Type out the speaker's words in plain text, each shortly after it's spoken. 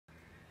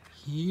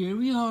Here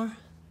we are.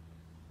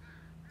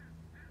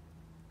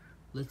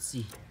 Let's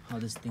see how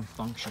this thing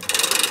functions.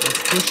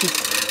 Let's push it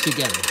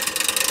together.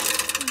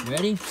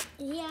 Ready?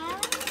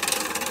 Yeah.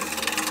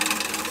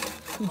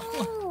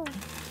 Oh.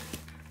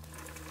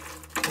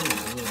 There's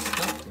a little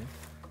stuff there.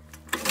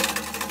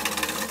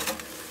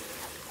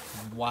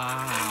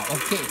 Wow.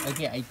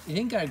 Okay. I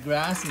think our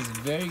grass is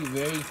very,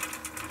 very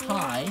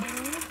high.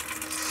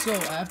 So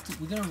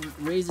we're gonna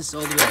raise this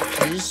all the way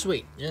up.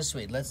 Just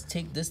wait. Let's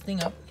take this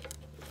thing up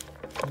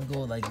and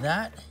go like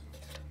that.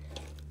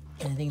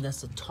 And I think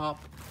that's the top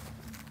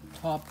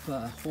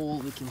hole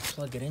we can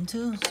plug it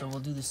into. So we'll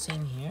do the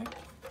same here.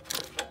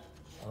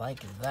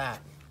 Like that.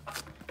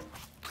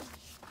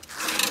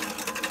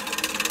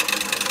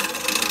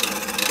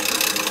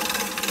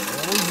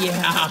 Oh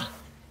yeah!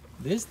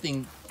 This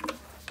thing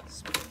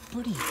is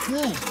pretty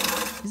good,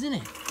 isn't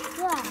it?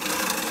 Yeah.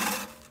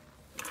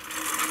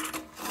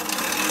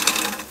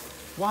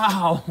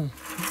 Wow!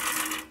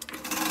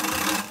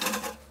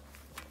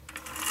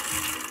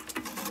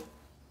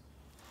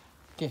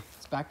 Okay,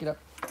 let's back it up.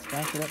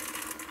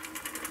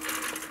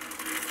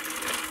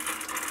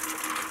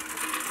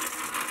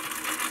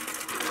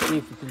 See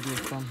if we can do it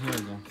from here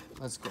again.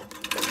 Let's go.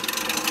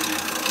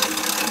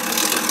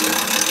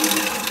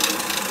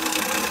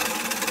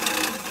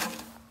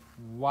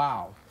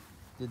 Wow.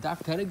 Did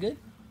that cut it good?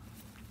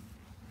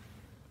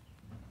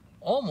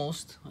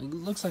 Almost. It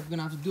looks like we're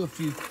gonna have to do a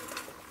few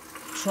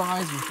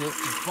tries with it,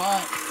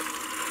 but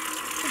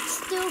it's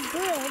still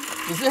good.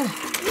 Is it?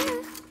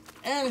 Yeah.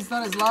 And it's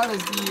not as loud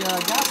as the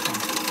gas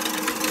pump.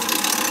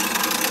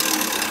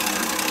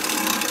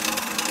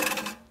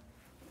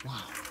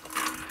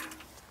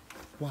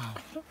 Wow.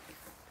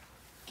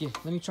 Okay,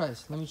 let me try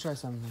this. Let me try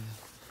something.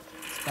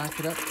 Let's back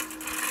it up.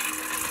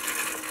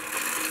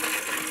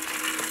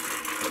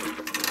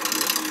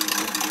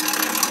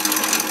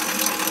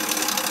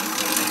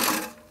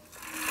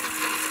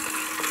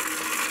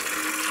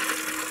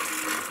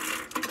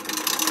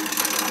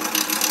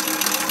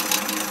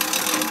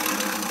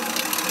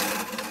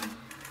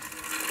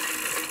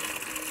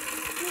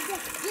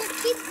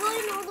 Just keep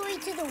going all the way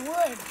to the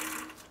wood.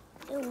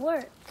 It'll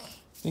work.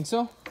 Think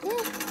so?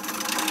 Yeah.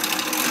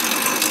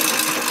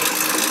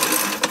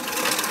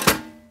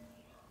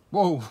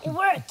 Whoa. It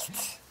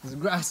worked. There's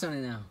grass on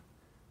it now.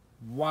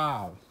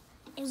 Wow.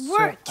 It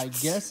worked. So I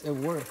guess it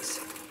works.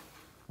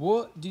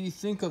 What do you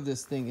think of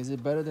this thing? Is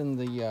it better than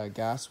the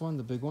gas one,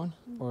 the big one?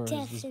 Or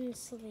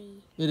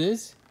Definitely. It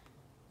is?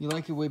 You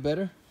like it way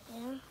better?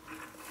 Yeah.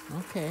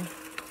 Okay.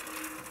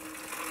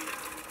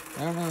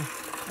 I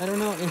don't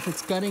know if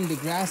it's cutting the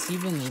grass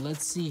evenly.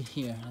 Let's see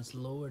here. Let's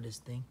lower this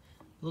thing.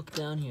 Look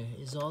down here.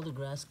 Is all the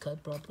grass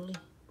cut properly?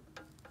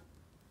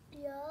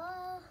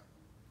 Yeah.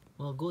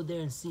 Well, go there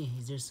and see.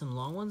 Is there some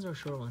long ones or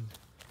short ones?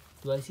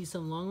 Do I see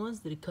some long ones?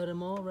 Did it cut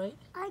them all right?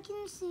 I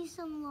can see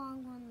some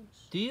long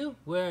ones. Do you?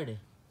 Where are they?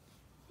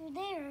 They're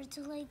there. It's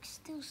like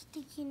still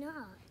sticking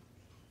up.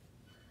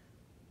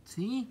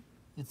 See?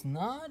 It's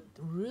not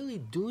really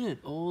doing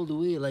it all the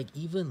way like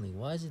evenly.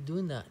 Why is it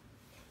doing that?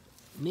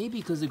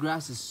 Maybe because the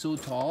grass is so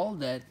tall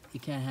that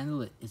it can't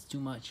handle it. It's too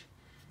much.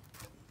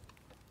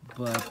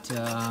 But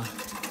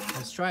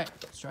let's try it.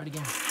 Let's try it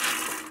again.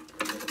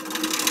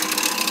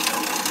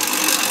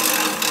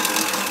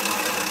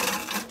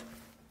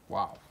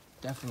 Wow,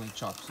 definitely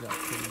chops it up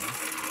pretty well.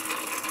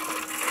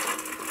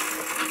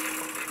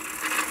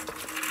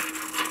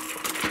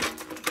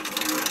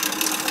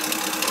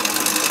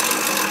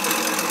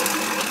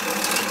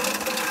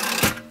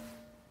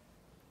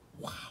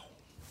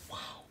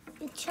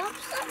 It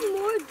chops up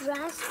more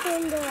grass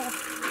than the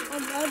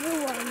other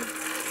one.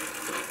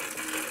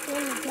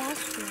 Than the gas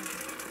one.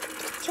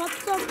 It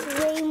chops up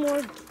way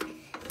more grass.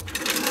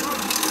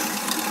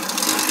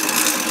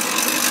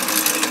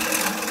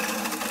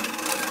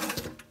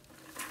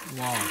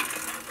 Wow.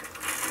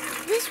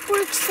 This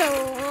works a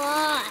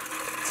lot.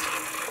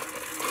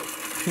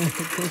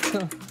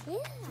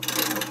 Yeah.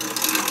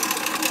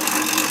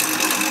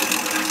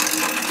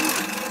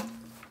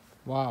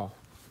 Wow.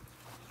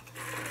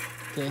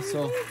 Okay, so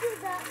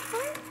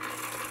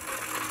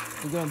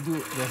we're gonna do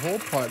the whole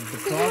part. The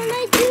when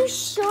I wear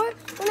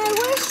shorts, the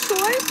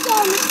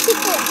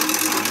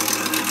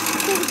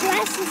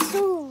grass is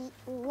so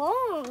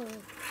long.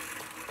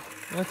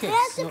 Okay, I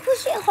have to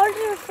push it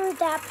harder for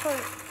that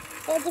part.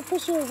 I have to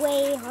push it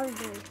way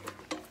harder.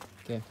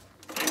 Okay.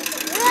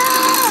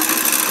 Ah!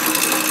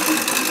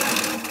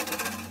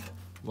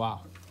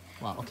 Wow.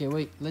 Okay,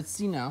 wait. Let's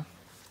see now.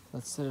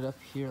 Let's set it up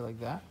here like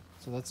that.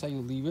 So that's how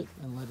you leave it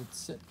and let it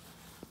sit.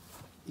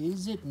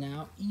 Is it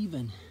now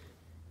even?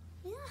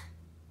 Yeah.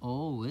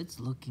 Oh, it's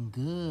looking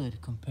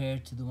good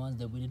compared to the ones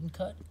that we didn't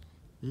cut.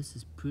 This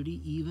is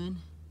pretty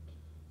even.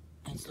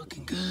 And it's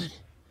looking good.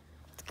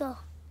 Let's go.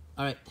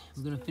 All right,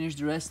 we're gonna finish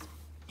the rest.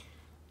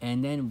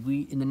 And then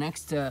in the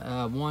next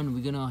one,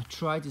 we're gonna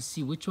try to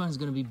see which one is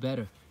gonna be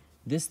better.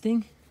 This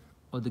thing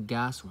or the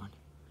gas one.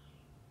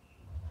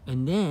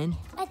 And then...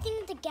 I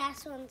think the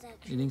gas one's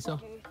actually You think so?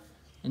 better.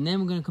 And then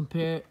we're gonna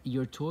compare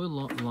your toy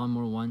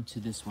lawnmower one to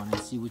this one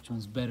and see which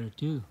one's better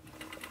too.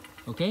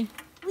 Okay?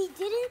 We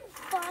didn't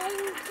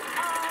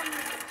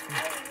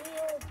a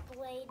real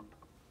blade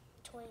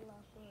toy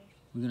lawnmower.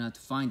 We're gonna have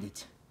to find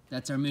it.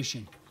 That's our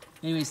mission.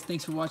 Anyways,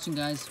 thanks for watching,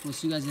 guys. We'll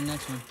see you guys in the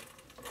next one.